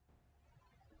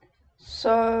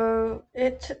So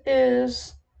it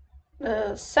is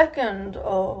the 2nd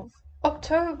of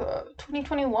October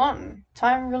 2021.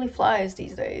 Time really flies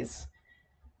these days.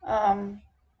 Um,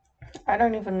 I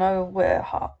don't even know where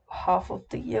half of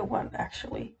the year went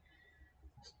actually.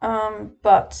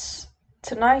 But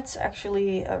tonight's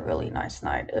actually a really nice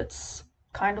night. It's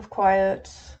kind of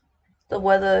quiet. The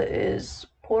weather is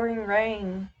pouring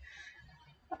rain.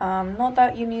 Not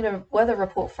that you need a weather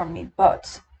report from me,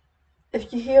 but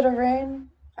if you hear the rain,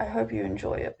 I hope you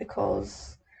enjoy it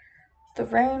because the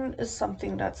rain is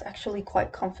something that's actually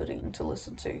quite comforting to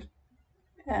listen to,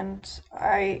 and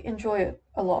I enjoy it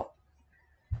a lot.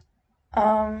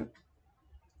 Um,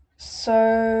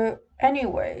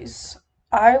 anyways,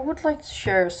 I would like to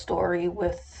share a story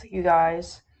with you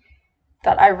guys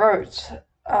that I wrote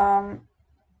um,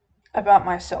 about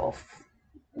myself.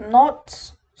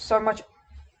 Not so much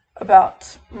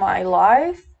about my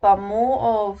life, but more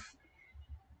of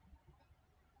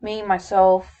me,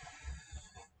 myself,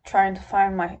 trying to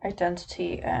find my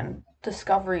identity and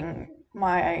discovering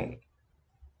my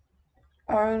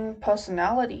own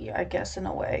personality, I guess, in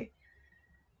a way.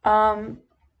 Um,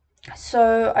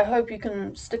 so I hope you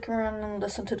can stick around and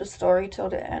listen to the story till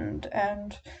the end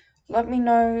and let me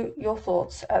know your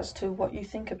thoughts as to what you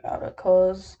think about it,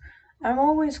 because I'm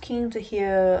always keen to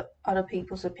hear other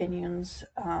people's opinions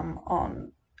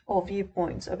on or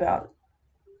viewpoints about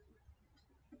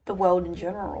the world in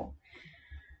general.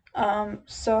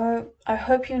 So I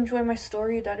hope you enjoy my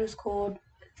story that is called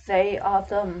They Are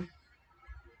Them.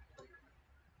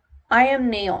 I am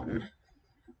Neon.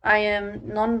 I am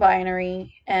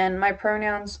non-binary, and my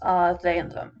pronouns are they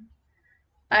and them.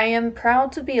 I am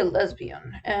proud to be a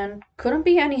lesbian, and couldn't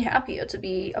be any happier to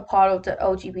be a part of the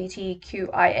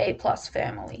LGBTQIA plus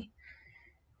family.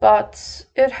 But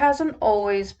it hasn't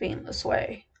always been this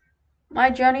way. My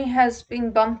journey has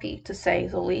been bumpy, to say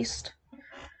the least.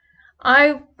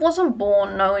 I wasn't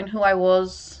born knowing who I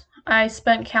was. I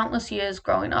spent countless years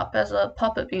growing up as a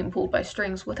puppet being pulled by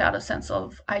strings without a sense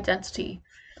of identity.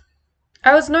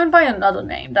 I was known by another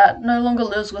name that no longer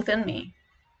lives within me.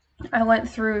 I went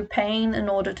through pain in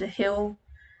order to heal.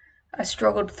 I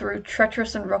struggled through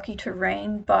treacherous and rocky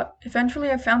terrain, but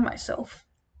eventually I found myself.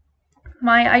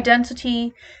 My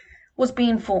identity was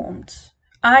being formed.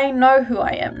 I know who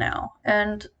I am now,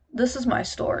 and this is my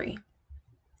story.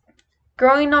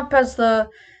 Growing up as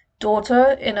the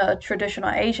daughter in a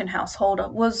traditional Asian household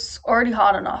was already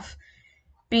hard enough.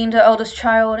 Being the eldest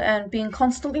child and being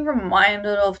constantly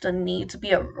reminded of the need to be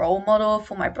a role model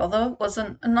for my brother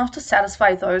wasn't enough to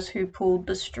satisfy those who pulled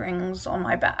the strings on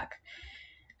my back.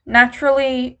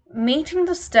 Naturally, meeting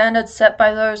the standards set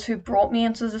by those who brought me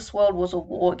into this world was a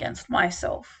war against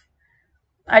myself.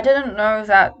 I didn't know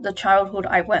that the childhood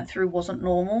I went through wasn't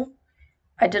normal.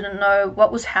 I didn't know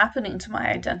what was happening to my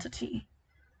identity.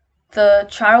 The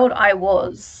child I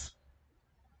was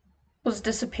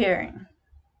disappearing.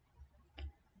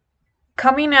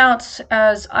 Coming out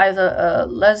as either a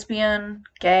lesbian,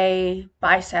 gay,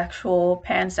 bisexual,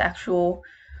 pansexual,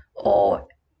 or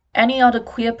any other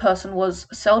queer person was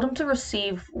seldom to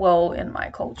receive well in my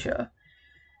culture.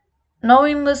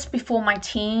 Knowing this before my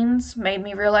teens made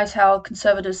me realize how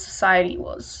conservative society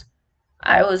was.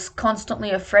 I was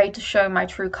constantly afraid to show my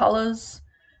true colors,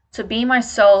 to be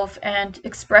myself and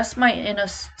express my inner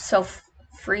self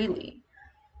freely.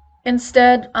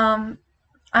 Instead, I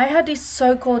had these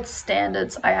so-called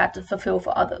standards I had to fulfill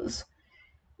for others.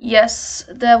 Yes,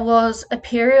 there was a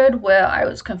period where I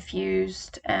was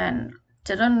confused and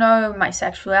didn't know my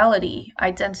sexuality,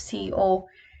 identity, or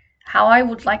how I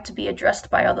would like to be addressed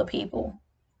by other people.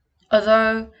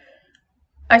 Although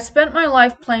I spent my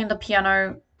life playing the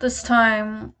piano, this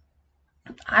time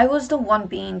I was the one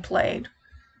being played.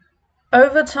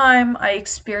 Over time, I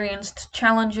experienced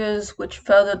challenges which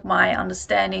furthered my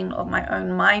understanding of my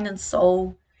own mind and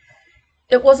soul.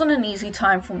 It wasn't an easy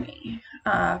time for me,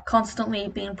 constantly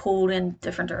being pulled in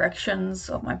different directions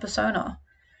of my persona.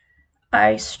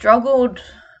 I struggled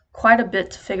quite a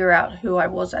bit to figure out who I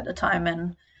was at the time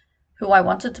and who I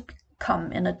wanted to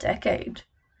become in a decade.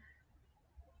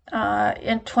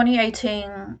 In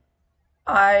 2018,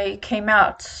 I came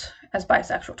out as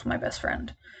bisexual to my best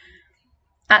friend.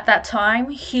 At that time,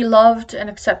 he loved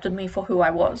and accepted me for who I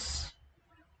was.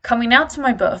 Coming out to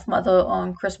my birth mother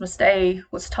on Christmas Day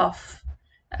was tough,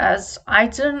 as I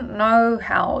didn't know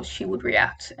how she would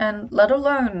react, and let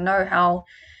alone know how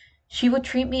she would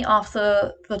treat me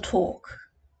after the talk.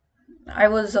 I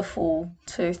was a fool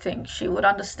to think she would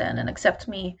understand and accept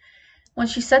me when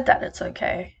she said that it's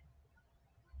okay.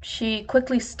 She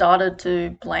quickly started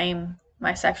to blame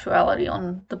my sexuality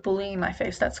on the bullying I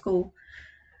faced at school.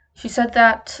 She said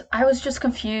that I was just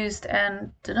confused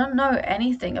and didn't know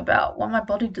anything about what my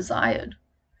body desired.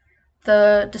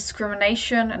 The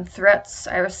discrimination and threats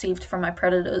I received from my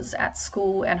predators at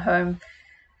school and home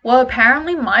were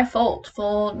apparently my fault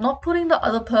for not putting the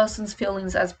other person's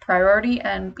feelings as priority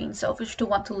and being selfish to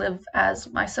want to live as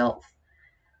myself.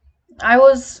 I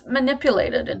was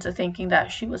manipulated into thinking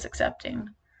that she was accepting.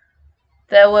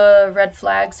 There were red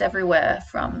flags everywhere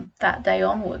from that day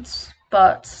onwards,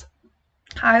 but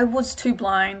I was too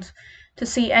blind to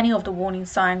see any of the warning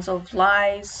signs of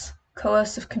lies,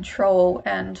 coercive control,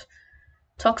 and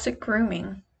toxic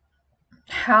grooming.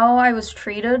 How I was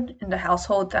treated in the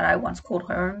household that I once called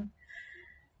home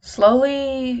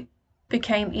slowly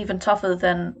became even tougher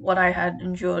than what I had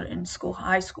endured in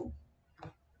high school.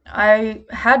 I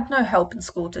had no help in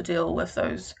school to deal with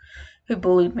those who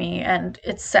bullied me, and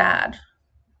it's sad.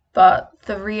 But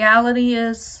the reality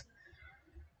is,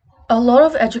 a lot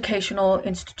of educational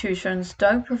institutions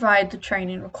don't provide the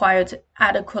training required to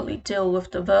adequately deal with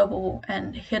the verbal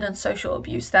and hidden social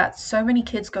abuse that so many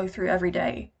kids go through every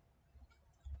day.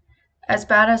 As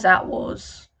bad as that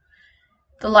was,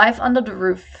 the life under the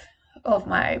roof of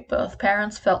my birth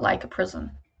parents felt like a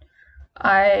prison.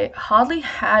 I hardly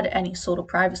had any sort of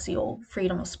privacy or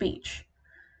freedom of speech.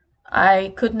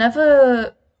 I could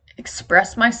never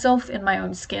express myself in my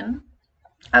own skin.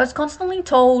 I was constantly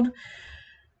told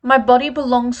my body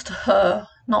belongs to her,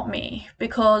 not me,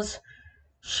 because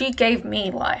she gave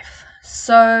me life.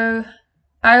 So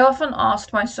I often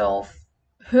asked myself,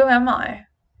 who am I?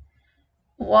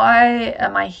 Why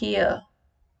am I here?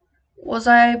 Was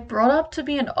I brought up to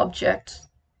be an object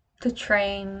to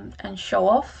train and show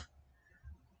off?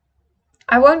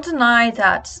 I won't deny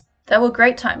that there were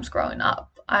great times growing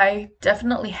up. I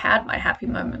definitely had my happy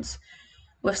moments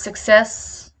with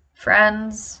success,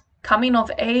 friends, coming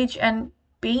of age, and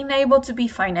being able to be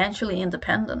financially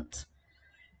independent.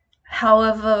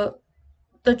 However,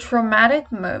 the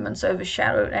traumatic moments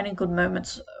overshadowed any good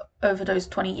moments over those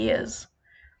 20 years.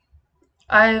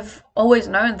 I've always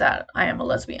known that I am a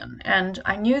lesbian, and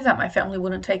I knew that my family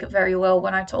wouldn't take it very well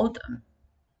when I told them.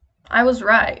 I was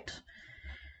right.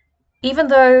 Even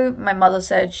though my mother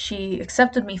said she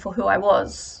accepted me for who I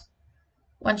was,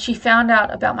 when she found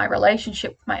out about my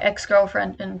relationship with my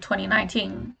ex-girlfriend in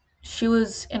 2019, she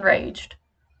was enraged.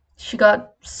 She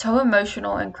got so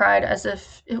emotional and cried as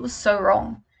if it was so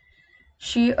wrong.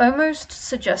 She almost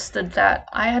suggested that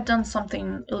I had done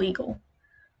something illegal.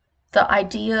 The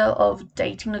idea of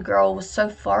dating a girl was so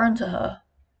foreign to her.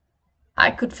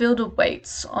 I could feel the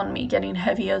weights on me getting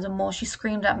heavier the more she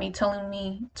screamed at me, telling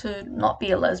me to not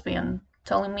be a lesbian,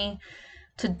 telling me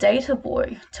to date a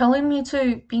boy, telling me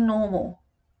to be normal.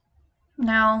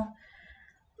 Now,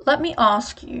 let me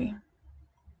ask you,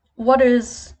 what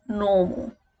is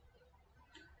normal?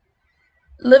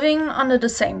 Living under the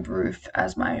same roof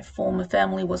as my former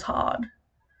family was hard.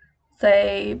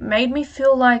 They made me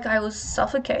feel like I was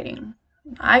suffocating.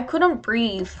 I couldn't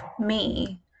breathe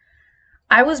me.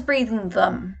 I was breathing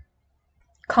them.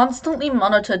 Constantly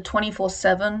monitored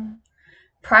 24/7.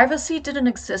 Privacy didn't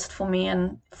exist for me,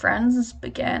 and friends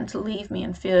began to leave me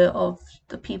in fear of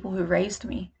the people who raised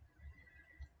me.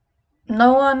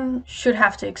 No one should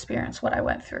have to experience what I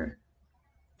went through.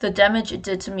 The damage it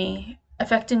did to me,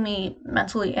 affecting me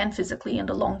mentally and physically in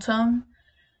the long term,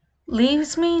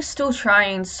 leaves me still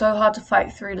trying so hard to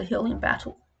fight through the healing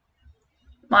battle.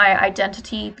 My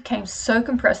identity became so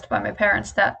compressed by my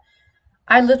parents that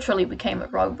I literally became a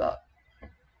robot.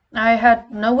 I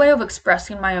had no way of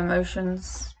expressing my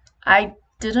emotions. I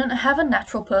didn't have a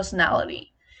natural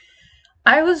personality.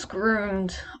 I was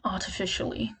groomed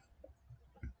artificially.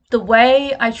 The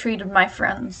way I treated my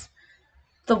friends,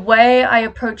 the way I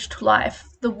approached life,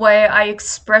 the way I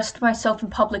expressed myself in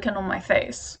public and on my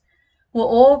face, were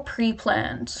all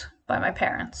pre-planned by my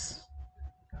parents.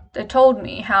 They told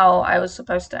me how I was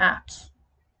supposed to act.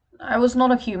 I was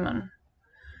not a human.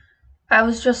 I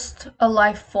was just a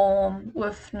life form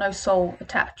with no soul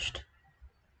attached.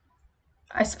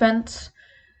 I spent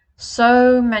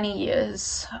so many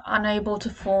years unable to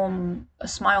form a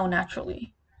smile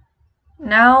naturally.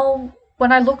 Now,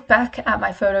 when I look back at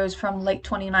my photos from late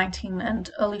 2019 and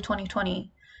early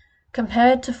 2020,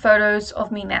 compared to photos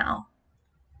of me now,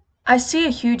 I see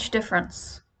a huge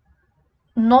difference.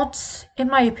 Not in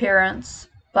my appearance,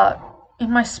 but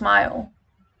in my smile.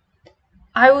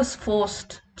 I was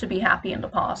forced to be happy in the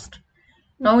past,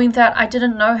 knowing that I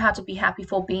didn't know how to be happy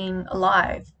for being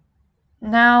alive.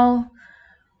 Now,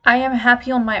 I am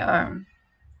happy on my own,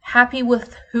 happy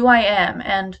with who I am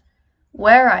and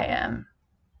where I am.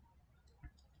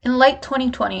 In late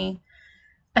 2020,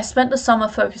 I spent the summer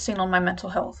focusing on my mental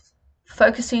health.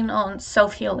 focusing on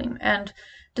self-healing and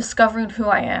discovering who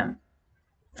I am.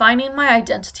 Finding my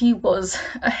identity was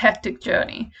a hectic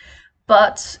journey,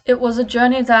 but it was a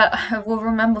journey that I will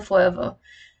remember forever.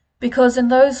 Because in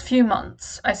those few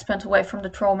months I spent away from the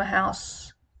trauma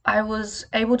house, I was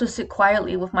able to sit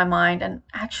quietly with my mind and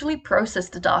actually process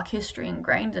the dark history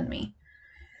ingrained in me.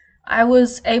 I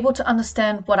was able to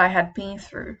understand what I had been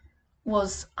through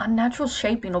was unnatural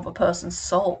shaping of a person's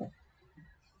soul.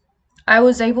 I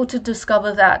was able to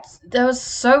discover that there was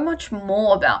so much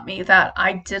more about me that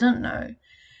I didn't know.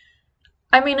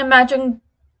 I mean, imagine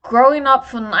growing up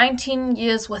for 19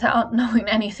 years without knowing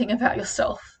anything about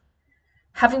yourself,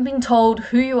 having been told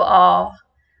who you are,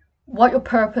 what your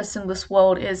purpose in this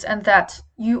world is, and that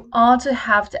you are to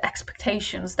have the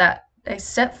expectations that they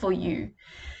set for you,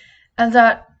 and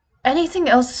that anything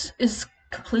else is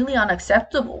completely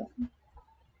unacceptable.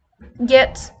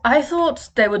 Yet, I thought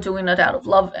they were doing it out of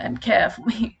love and care for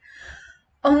me,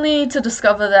 only to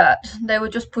discover that they were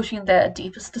just pushing their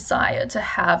deepest desire to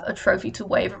have a trophy to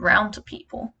wave around to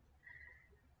people.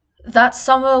 That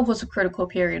summer was a critical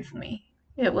period for me.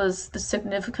 It was the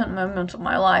significant moment of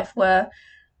my life where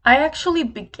I actually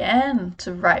began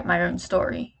to write my own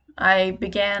story. I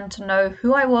began to know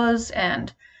who I was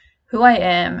and who I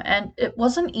am, and it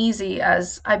wasn't easy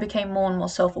as I became more and more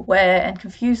self aware and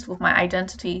confused with my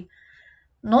identity,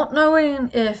 not knowing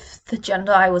if the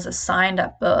gender I was assigned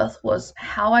at birth was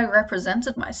how I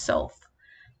represented myself,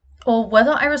 or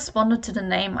whether I responded to the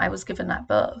name I was given at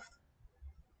birth.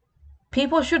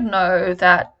 People should know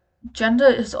that gender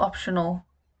is optional.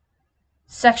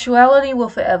 Sexuality will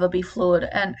forever be fluid,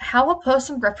 and how a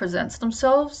person represents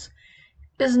themselves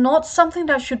is not something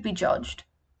that should be judged.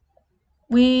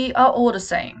 We are all the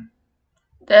same.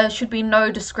 There should be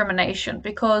no discrimination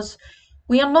because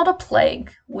we are not a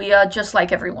plague. We are just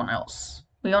like everyone else.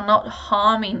 We are not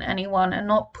harming anyone and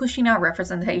not pushing our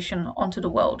representation onto the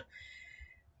world.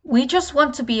 We just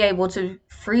want to be able to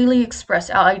freely express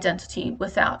our identity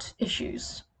without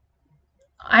issues.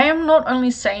 I am not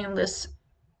only saying this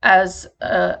as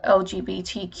a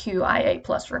LGBTQIA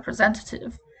plus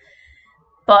representative,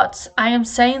 but I am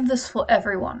saying this for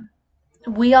everyone.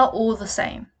 We are all the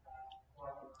same.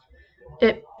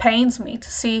 It pains me to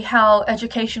see how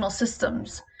educational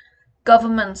systems,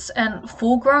 governments, and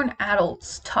full-grown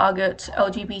adults target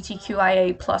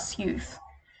LGBTQIA plus youth,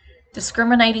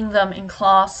 discriminating them in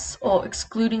class or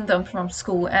excluding them from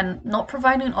school and not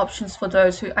providing options for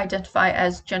those who identify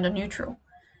as gender neutral.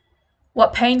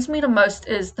 What pains me the most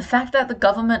is the fact that the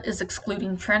government is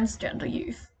excluding transgender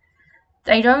youth.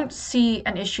 They don't see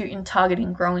an issue in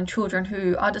targeting growing children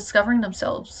who are discovering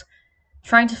themselves,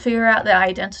 trying to figure out their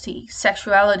identity,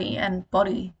 sexuality, and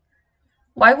body.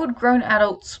 Why would grown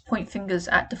adults point fingers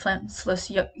at defenseless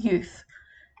youth,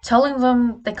 telling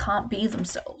them they can't be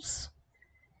themselves?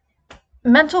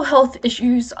 Mental health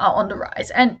issues are on the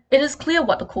rise, and it is clear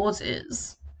what the cause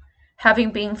is.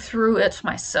 Having been through it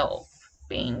myself,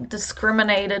 being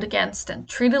discriminated against and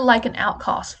treated like an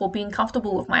outcast for being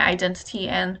comfortable with my identity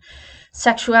and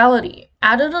sexuality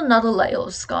added another layer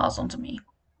of scars onto me.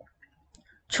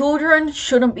 Children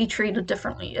shouldn't be treated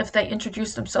differently if they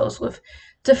introduce themselves with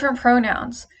different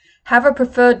pronouns, have a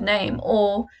preferred name,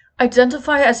 or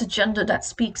identify as a gender that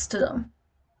speaks to them.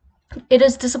 It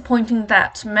is disappointing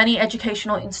that many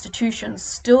educational institutions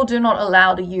still do not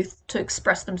allow the youth to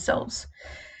express themselves,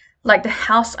 like the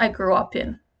house I grew up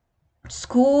in.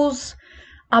 Schools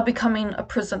are becoming a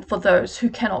prison for those who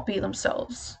cannot be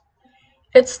themselves.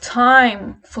 It's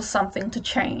time for something to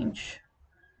change.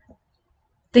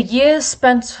 The years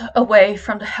spent away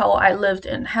from the hell I lived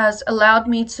in has allowed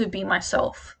me to be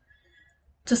myself,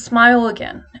 to smile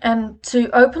again, and to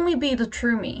openly be the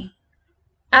true me.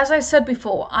 As I said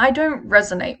before, I don't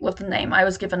resonate with the name I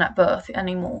was given at birth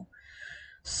anymore.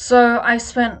 So I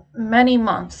spent many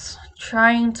months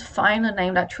trying to find a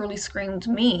name that truly screamed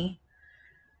me.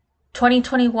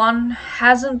 2021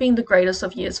 hasn't been the greatest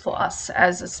of years for us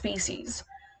as a species.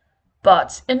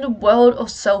 But in the world of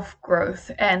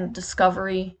self-growth and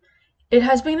discovery, it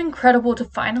has been incredible to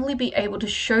finally be able to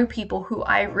show people who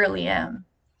I really am.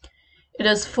 It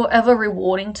is forever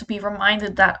rewarding to be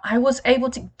reminded that I was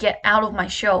able to get out of my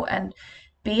shell and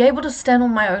be able to stand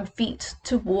on my own feet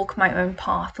to walk my own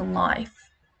path in life.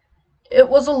 It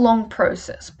was a long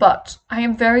process, but I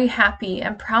am very happy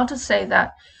and proud to say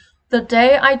that the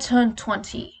day I turned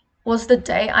 20 was the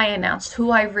day I announced who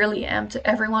I really am to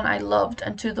everyone I loved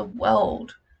and to the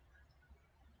world.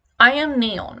 I am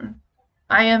neon.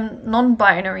 I am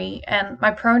non-binary, and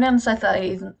my pronouns are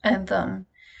they and them.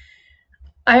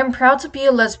 I am proud to be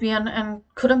a lesbian and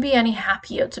couldn't be any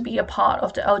happier to be a part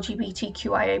of the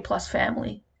LGBTQIA plus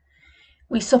family.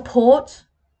 We support,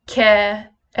 care,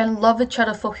 and love each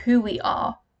other for who we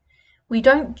are. We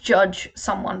don't judge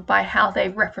someone by how they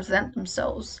represent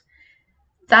themselves.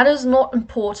 That is not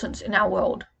important in our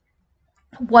world.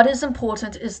 What is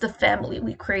important is the family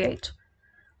we create.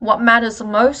 What matters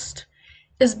most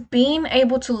is being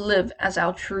able to live as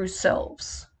our true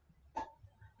selves.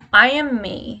 I am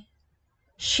me.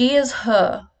 She is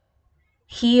her.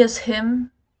 He is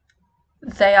him.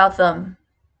 They are them.